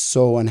are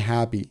so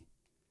unhappy.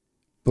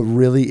 But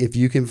really, if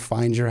you can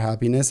find your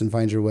happiness and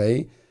find your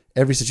way,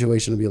 every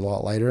situation will be a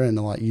lot lighter and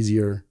a lot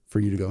easier for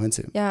you to go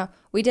into. Yeah.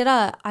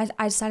 I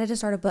decided to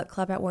start a book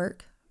club at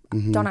work.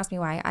 Don't ask me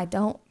why. I'm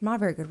not a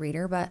very good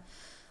reader, but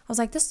I was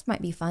like, this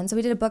might be fun. So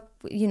we did a book,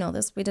 we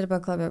did a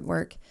book club at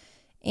work.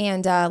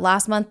 And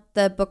last month,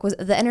 the book was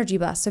The Energy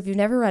Bus. So if you've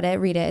never read it,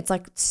 read it. It's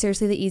like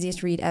seriously the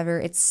easiest read ever.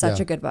 It's such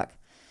a good book.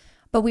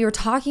 But we were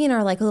talking in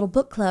our like little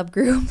book club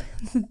group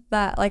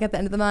that like at the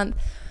end of the month,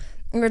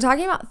 we were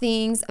talking about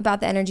things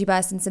about the Energy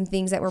Bus and some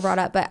things that were brought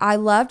up. But I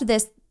loved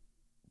this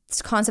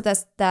concept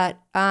that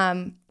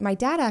my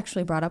dad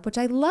actually brought up, which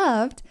I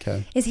loved,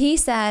 is he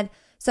said,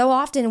 so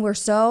often we're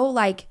so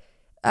like,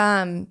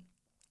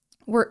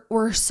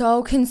 we're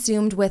so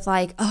consumed with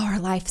like, oh, our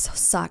life so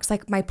sucks.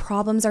 Like my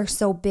problems are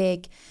so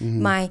big.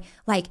 My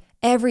like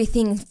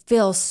everything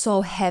feels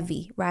so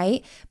heavy,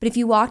 right? But if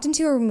you walked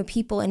into a room of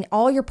people and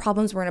all your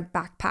problems were in a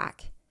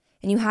backpack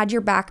and you had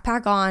your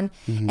backpack on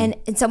and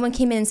someone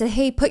came in and said,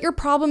 hey, put your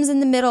problems in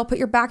the middle, put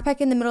your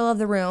backpack in the middle of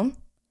the room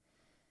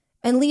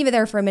and leave it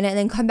there for a minute and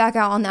then come back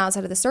out on the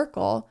outside of the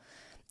circle.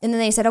 And then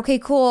they said, okay,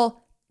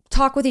 cool.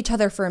 Talk with each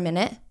other for a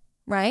minute,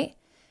 right?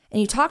 And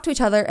you talk to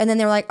each other and then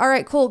they're like, all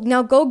right, cool.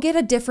 Now go get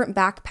a different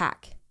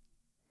backpack.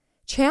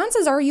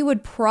 Chances are you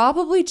would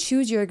probably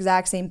choose your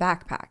exact same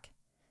backpack.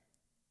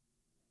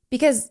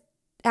 Because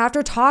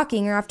after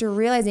talking or after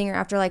realizing or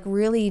after like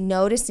really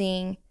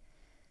noticing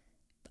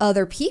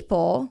other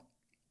people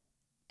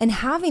and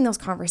having those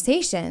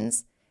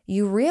conversations,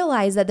 you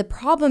realize that the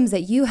problems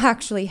that you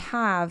actually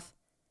have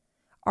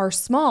are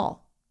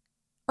small.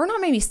 Or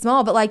not maybe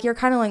small, but like you're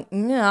kind of like,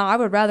 yeah, I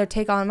would rather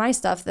take on my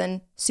stuff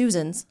than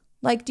Susan's.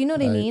 Like, do you know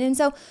what I mean? And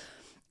so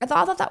I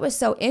thought that was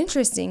so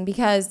interesting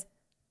because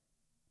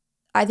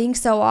I think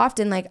so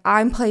often, like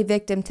I'm play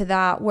victim to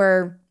that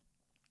where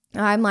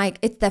I'm like,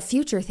 it's the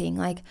future thing.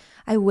 Like,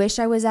 I wish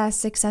I was as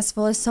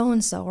successful as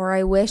so-and-so, or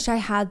I wish I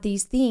had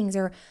these things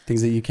or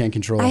things that you can't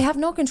control. I have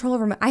no control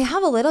over I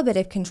have a little bit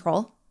of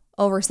control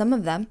over some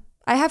of them.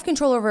 I have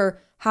control over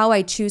how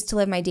I choose to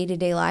live my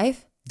day-to-day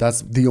life.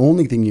 That's the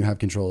only thing you have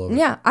control over.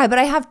 Yeah. But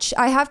I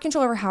have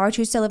control over how I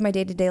choose to live my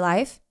day-to-day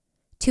life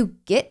to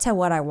get to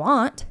what I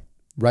want.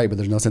 Right. But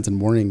there's no sense in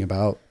worrying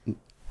about.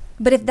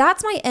 But if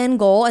that's my end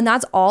goal and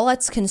that's all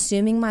that's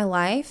consuming my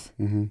life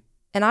and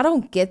I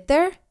don't get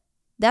there,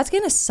 that's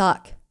going to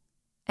suck.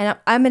 And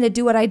I'm going to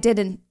do what I did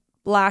in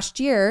last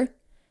year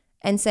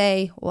and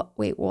say,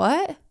 wait,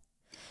 what?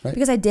 Right.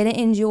 Because I didn't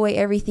enjoy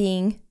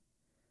everything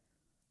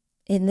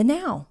in the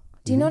now.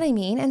 Do you know what I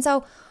mean? And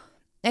so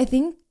I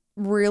think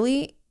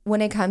really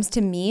when it comes to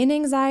me and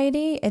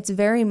anxiety, it's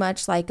very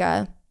much like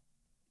all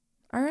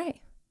right.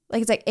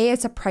 Like it's like,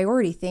 it's a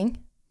priority thing.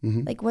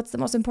 Like what's the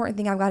most important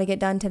thing I've got to get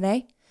done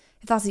today?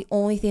 If that's the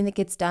only thing that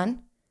gets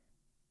done,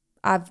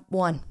 I've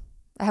won.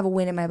 I have a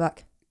win in my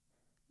book.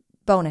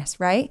 Bonus,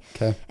 right?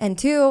 Okay. And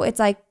two, it's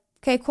like,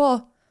 okay,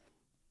 cool.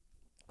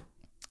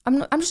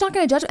 I'm just not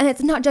going to judge. And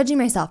it's not judging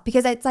myself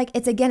because it's like,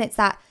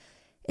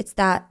 it's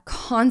that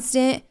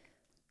constant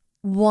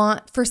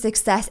want for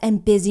success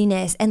and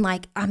busyness. And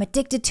like, I'm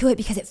addicted to it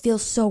because it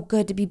feels so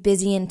good to be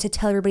busy and to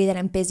tell everybody that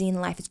I'm busy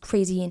and life is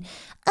crazy and,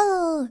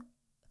 oh,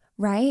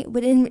 right.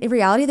 But in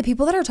reality, the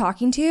people that are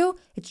talking to you,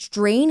 it's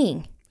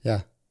draining.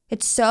 Yeah.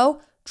 It's so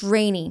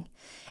draining.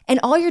 And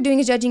all you're doing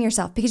is judging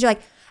yourself because you're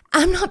like,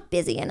 I'm not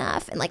busy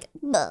enough. And like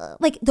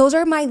those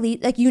are my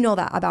like, you know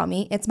that about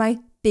me. It's my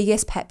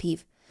biggest pet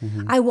peeve.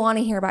 I want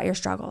to hear about your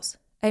struggles.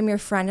 I'm your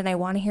friend and I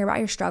want to hear about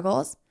your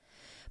struggles.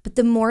 But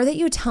the more that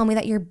you tell me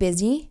that you're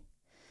busy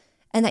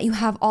and that you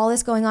have all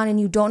this going on and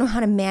you don't know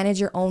how to manage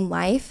your own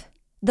life,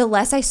 the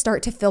less I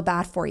start to feel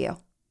bad for you.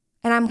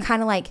 And I'm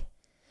kind of like,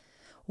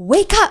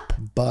 wake up.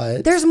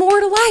 But there's more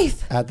to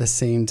life. At the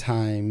same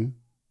time,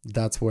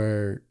 that's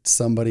where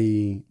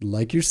somebody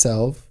like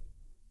yourself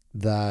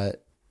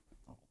that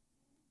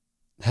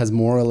has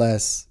more or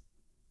less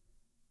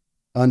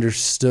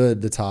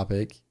understood the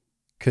topic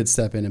could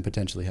step in and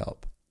potentially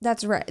help.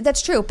 That's right.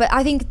 That's true. But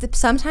I think that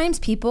sometimes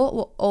people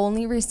will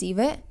only receive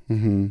it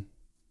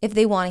if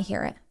they want to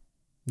hear it.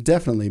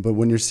 Definitely. But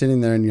when you're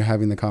sitting there and you're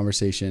having the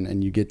conversation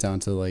and you get down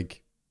to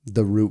like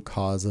the root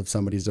cause of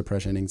somebody's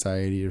depression,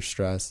 anxiety, or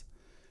stress,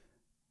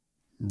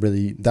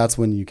 really, that's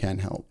when you can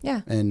help.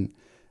 Yeah. And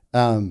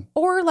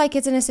or like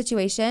it's in a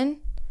situation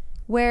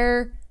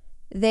where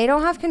they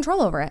don't have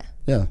control over it.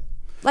 Yeah.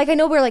 Like I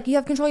know we're like, you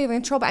have control,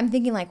 but I'm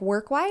thinking like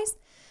work-wise,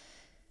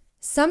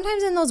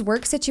 sometimes in those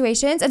work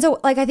situations. And so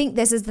like, I think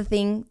this is the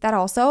thing that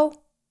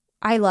also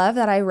I love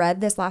that I read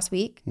this last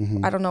week.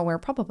 I don't know where,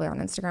 probably on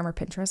Instagram or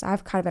Pinterest.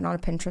 I've kind of been on a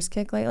Pinterest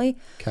kick lately.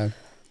 Okay.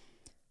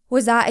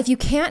 Was that if you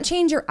can't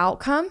change your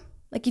outcome,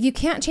 like if you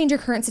can't change your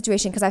current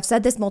situation, because I've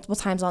said this multiple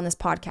times on this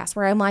podcast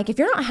where I'm like, if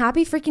you're not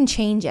happy, freaking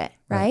change it,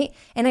 right?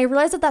 And I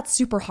realize that that's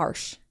super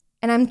harsh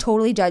and I'm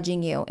totally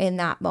judging you in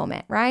that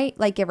moment, right?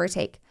 Like give or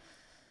take.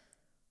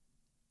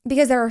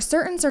 Because there are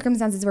certain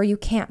circumstances where you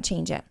can't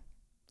change it.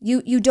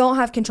 You don't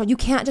have control. You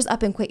can't just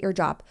up and quit your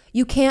job.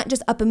 You can't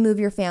just up and move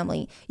your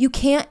family. You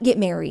can't get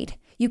married.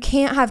 You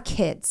can't have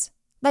kids.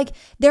 Like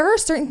there are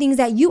certain things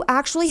that you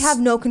actually have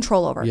no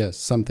control over. Yes,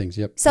 some things.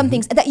 Yep. Some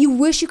things that you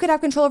wish you could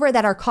have control over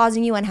that are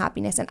causing you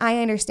unhappiness. And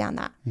I understand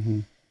that.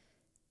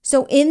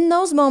 So in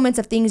those moments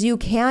of things you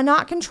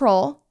cannot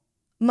control,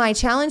 my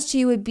challenge to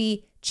you would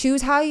be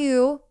change how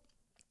you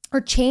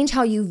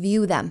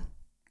view them.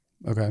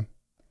 Okay.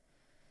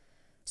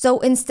 So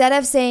instead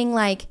of saying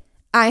like,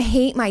 I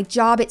hate my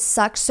job, it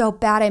sucks so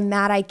bad, I'm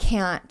mad I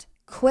can't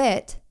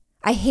quit.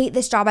 I hate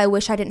this job, I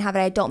wish I didn't have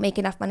it, I don't make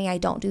enough money, I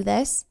don't do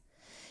this.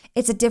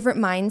 It's a different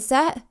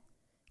mindset,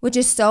 which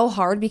is so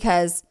hard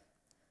because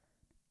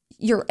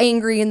you're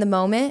angry in the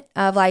moment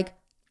of like,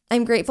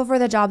 I'm grateful for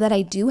the job that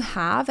I do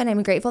have and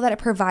I'm grateful that it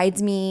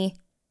provides me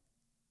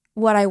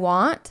what I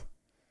want.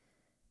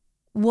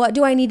 What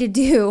do I need to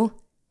do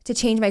to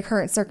change my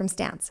current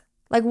circumstance?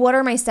 Like, what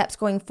are my steps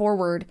going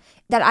forward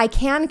that I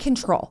can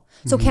control?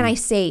 So can I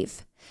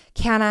save?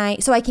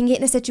 So I can get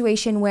in a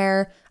situation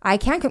where I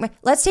can quit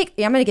I'm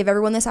going to give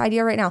everyone this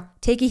idea right now.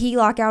 Take a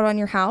HELOC out on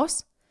your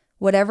house,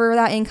 whatever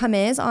that income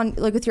is on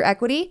like with your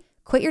equity,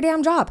 quit your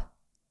damn job.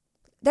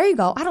 There you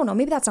go. I don't know.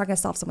 Maybe that's not going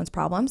to solve someone's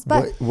problems,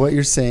 but what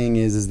you're saying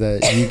is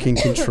that you can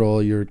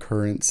control your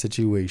current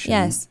situation.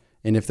 Yes.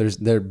 And if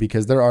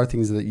because there are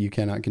things that you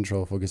cannot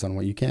control, focus on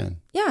what you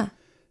can. Yeah.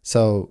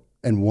 So,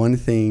 and one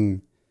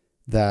thing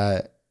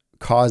that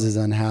causes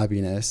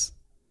unhappiness,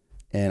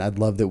 and I'd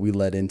love that we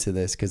led into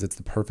this because it's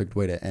the perfect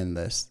way to end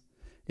this,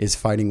 is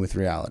fighting with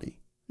reality.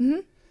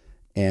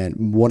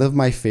 And one of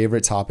my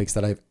favorite topics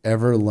that I've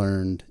ever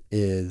learned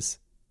is,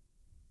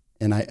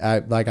 and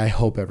I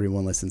hope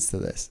everyone listens to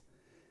this.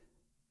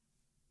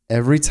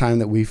 Every time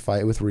that we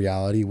fight with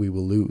reality, we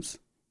will lose,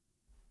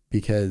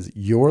 because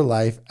your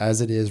life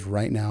as it is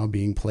right now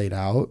being played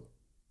out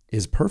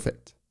is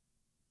perfect.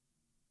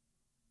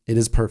 It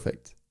is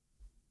perfect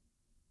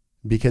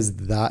because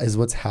that is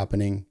what's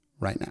happening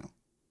right now.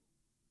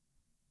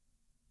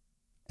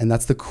 And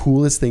that's the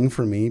coolest thing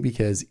for me,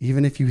 because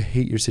even if you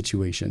hate your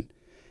situation,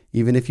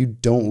 even if you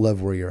don't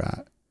love where you're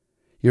at,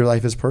 your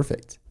life is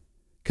perfect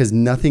because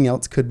nothing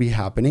else could be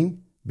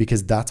happening,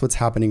 because that's what's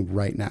happening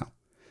right now.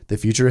 The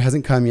future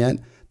hasn't come yet.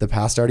 The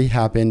past already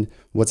happened.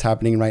 What's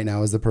happening right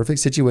now is the perfect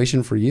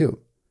situation for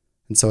you.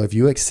 And so if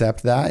you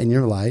accept that in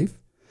your life,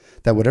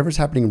 that whatever's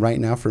happening right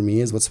now for me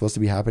is what's supposed to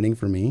be happening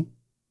for me,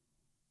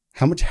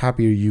 how much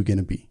happier are you going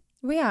to be?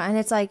 Well, yeah. And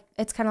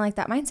it's kind of like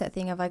that mindset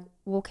thing of like,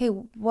 well, okay,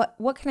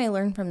 what can I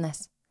learn from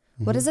this?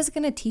 What is this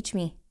going to teach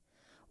me?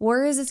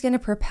 Where is this going to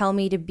propel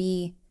me to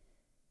be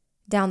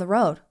down the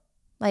road?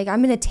 Like,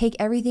 I'm going to take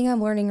everything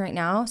I'm learning right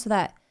now so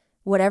that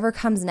whatever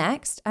comes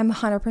next, I'm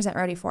 100%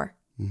 ready for.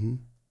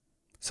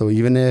 So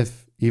even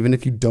if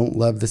you don't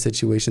love the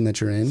situation that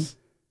you're in,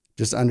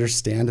 just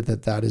understand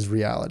that that is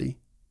reality.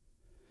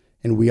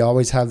 And we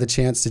always have the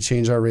chance to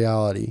change our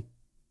reality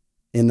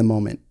in the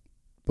moment,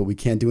 but we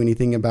can't do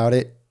anything about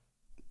it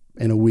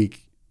in a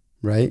week,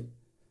 right?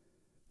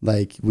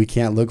 Like, we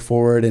can't look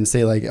forward and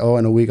say like, oh,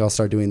 in a week I'll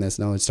start doing this.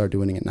 No, let's start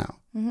doing it now.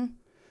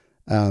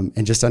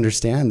 And just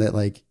understand that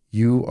like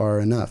you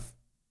are enough.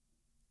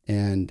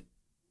 And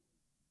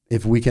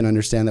if we can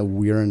understand that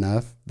we're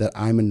enough, that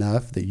I'm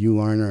enough, that you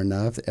are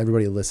enough, that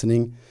everybody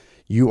listening,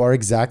 you are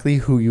exactly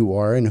who you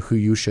are and who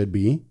you should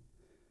be,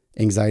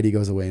 anxiety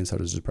goes away and so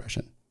does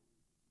depression.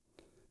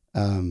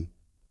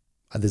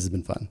 This has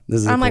been fun.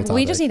 I'm like,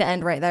 we just need to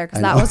end right there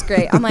because that was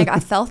great. I'm like, I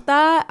felt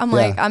that. I'm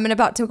like, I'm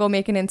about to go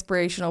make an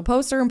inspirational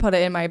poster and put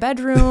it in my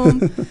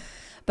bedroom.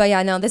 But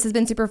yeah, no, this has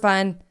been super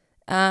fun.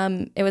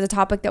 It was a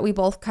topic that we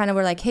both kind of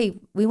were like, hey,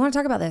 we want to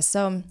talk about this.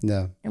 So,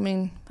 yeah. I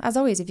mean, as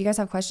always, if you guys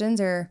have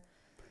questions or...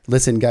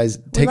 Listen, guys,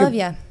 take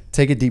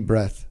a deep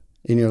breath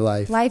in your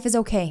life. Life is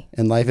okay.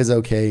 And life is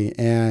okay.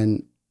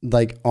 And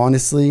like,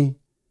 honestly,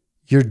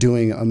 you're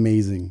doing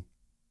amazing.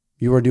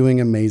 You are doing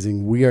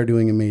amazing. We are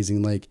doing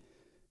amazing. Like,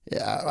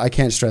 I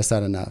can't stress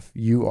that enough.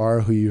 You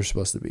are who you're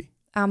supposed to be.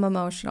 I'm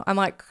emotional. I'm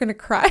like going to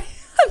cry.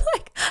 I'm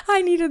like,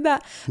 I needed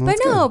that. Well, but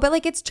no, but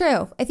like, it's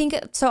true. I think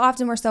so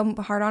often we're so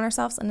hard on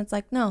ourselves and it's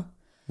like, no,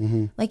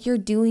 like you're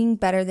doing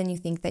better than you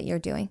think that you're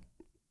doing.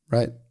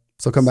 Right.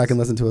 So come back and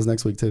listen to us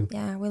next week too.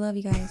 Yeah, we love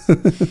you guys.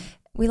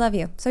 We love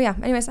you. So yeah,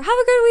 anyways, have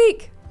a good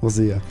week. We'll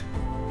see ya.